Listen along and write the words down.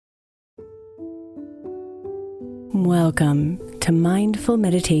Welcome to Mindful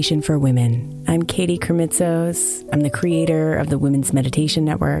Meditation for Women. I'm Katie Kermitzos. I'm the creator of the Women's Meditation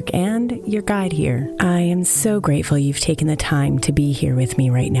Network and your guide here. I am so grateful you've taken the time to be here with me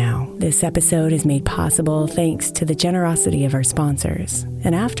right now. This episode is made possible thanks to the generosity of our sponsors.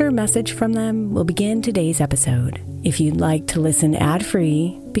 And after a message from them, we'll begin today's episode. If you'd like to listen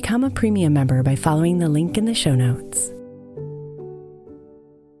ad-free, become a premium member by following the link in the show notes.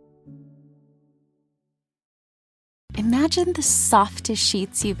 Imagine the softest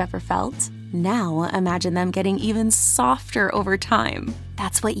sheets you've ever felt. Now imagine them getting even softer over time.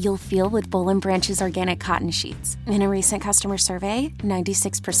 That's what you'll feel with Boll & Branch's organic cotton sheets. In a recent customer survey,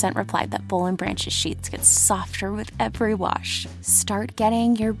 96% replied that Boll & Branch's sheets get softer with every wash. Start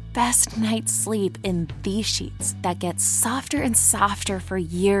getting your best night's sleep in these sheets that get softer and softer for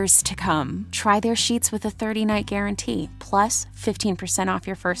years to come. Try their sheets with a 30-night guarantee, plus 15% off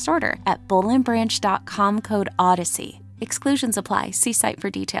your first order at bollandbranch.com code Odyssey. Exclusions apply. See site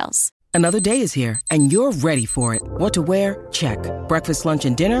for details. Another day is here, and you're ready for it. What to wear? Check. Breakfast, lunch,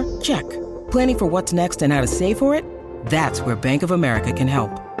 and dinner? Check. Planning for what's next and how to save for it? That's where Bank of America can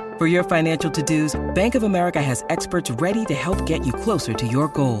help. For your financial to-dos, Bank of America has experts ready to help get you closer to your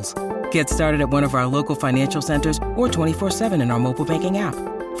goals. Get started at one of our local financial centers or 24/7 in our mobile banking app.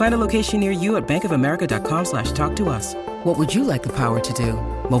 Find a location near you at bankofamerica.com/talktous. What would you like the power to do?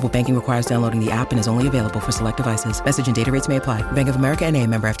 Mobile banking requires downloading the app and is only available for select devices. Message and data rates may apply. Bank of America N.A.,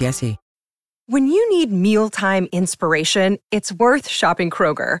 member FDIC. When you need mealtime inspiration, it's worth shopping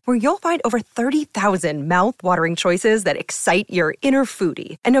Kroger, where you'll find over 30,000 mouth-watering choices that excite your inner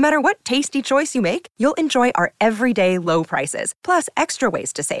foodie. And no matter what tasty choice you make, you'll enjoy our everyday low prices, plus extra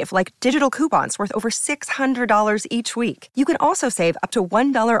ways to save, like digital coupons worth over $600 each week. You can also save up to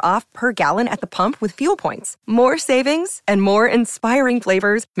 $1 off per gallon at the pump with fuel points. More savings and more inspiring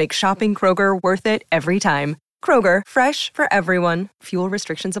flavors make shopping Kroger worth it every time. Kroger, fresh for everyone. Fuel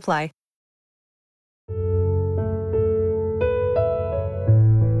restrictions apply.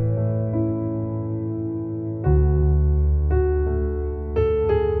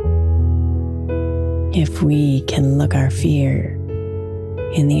 If we can look our fear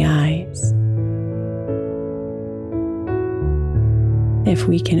in the eyes, if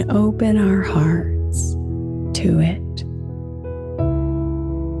we can open our hearts to it,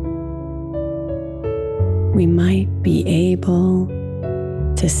 we might be able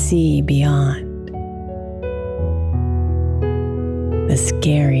to see beyond the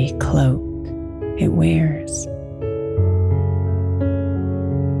scary cloak it wears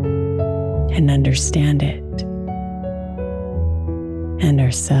and understand it and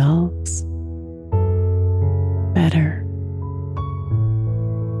ourselves better.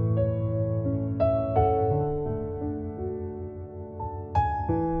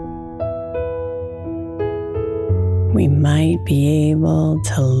 We might be able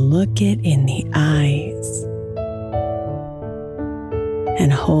to look it in the eyes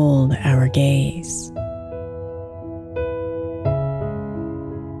and hold our gaze.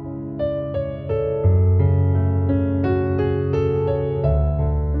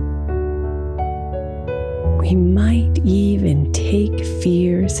 We might even take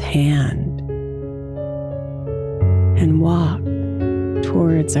fear's hand and walk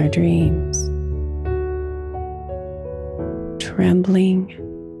towards our dreams, trembling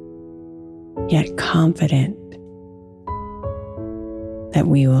yet confident that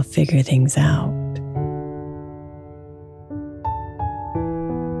we will figure things out.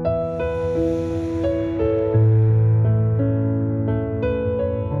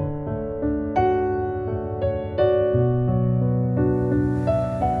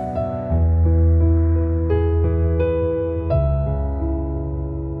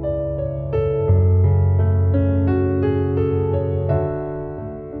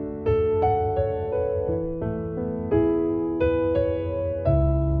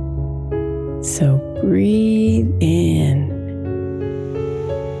 So breathe in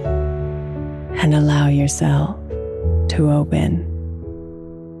and allow yourself to open.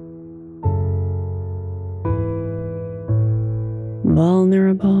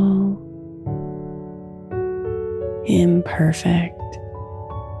 Vulnerable, imperfect,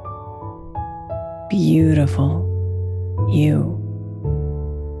 beautiful you.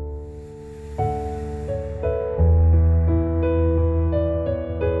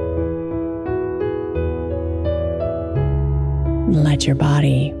 Let your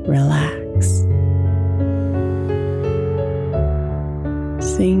body relax,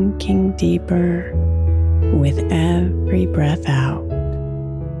 sinking deeper with every breath out.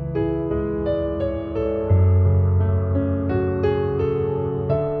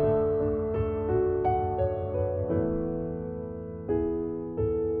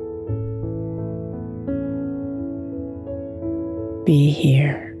 Be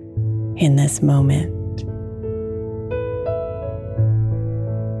here in this moment.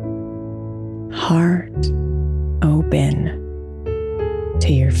 Heart open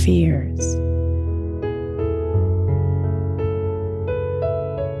to your fears.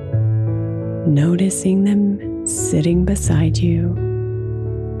 Noticing them sitting beside you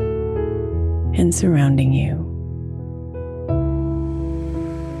and surrounding you.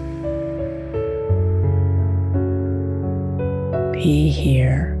 Be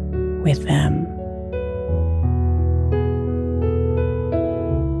here with them.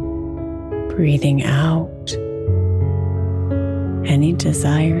 Breathing out any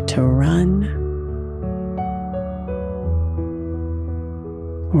desire to run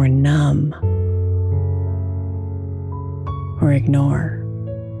or numb or ignore.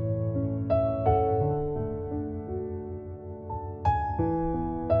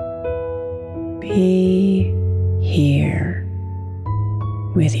 Be here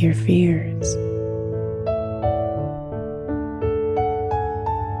with your fears.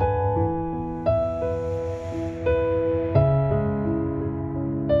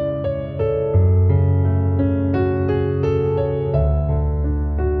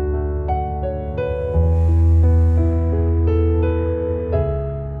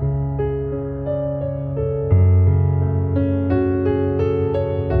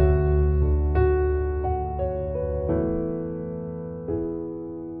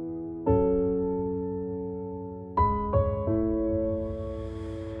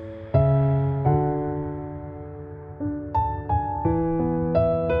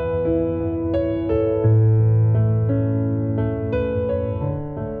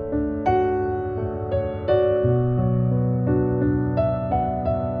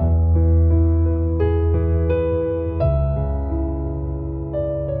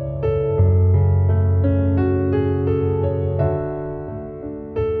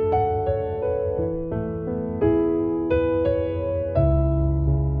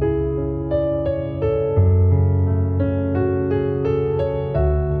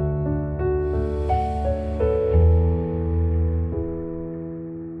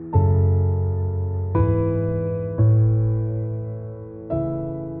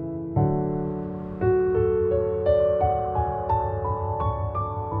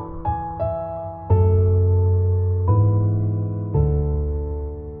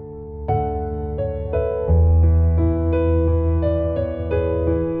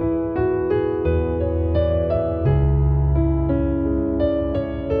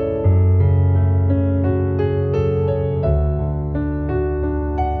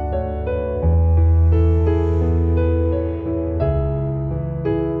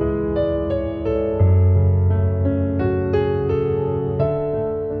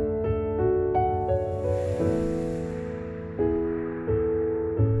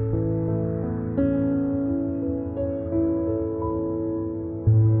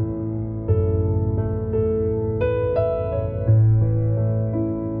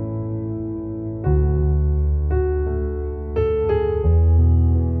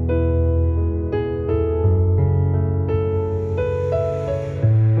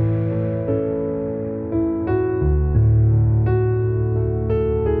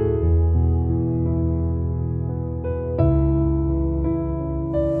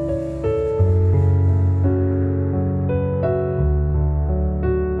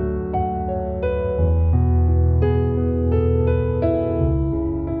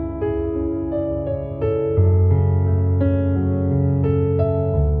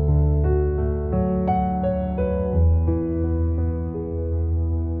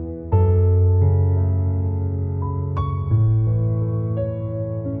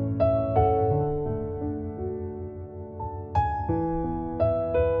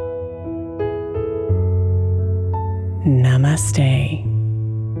 Namaste,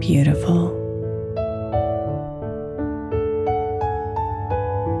 beautiful.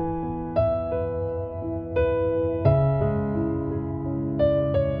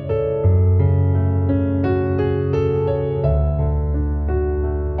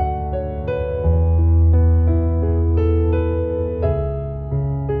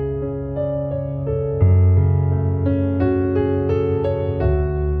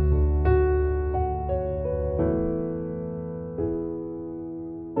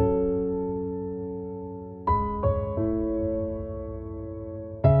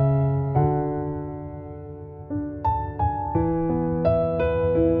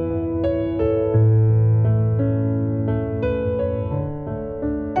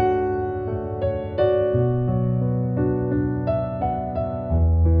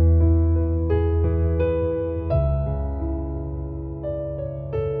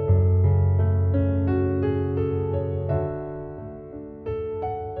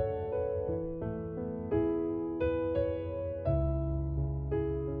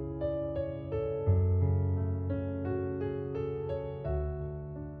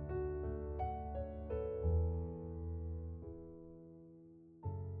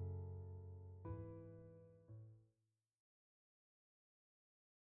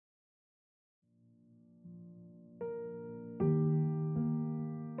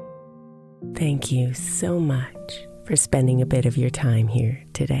 Thank you so much for spending a bit of your time here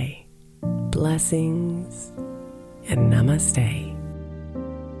today. Blessings and namaste.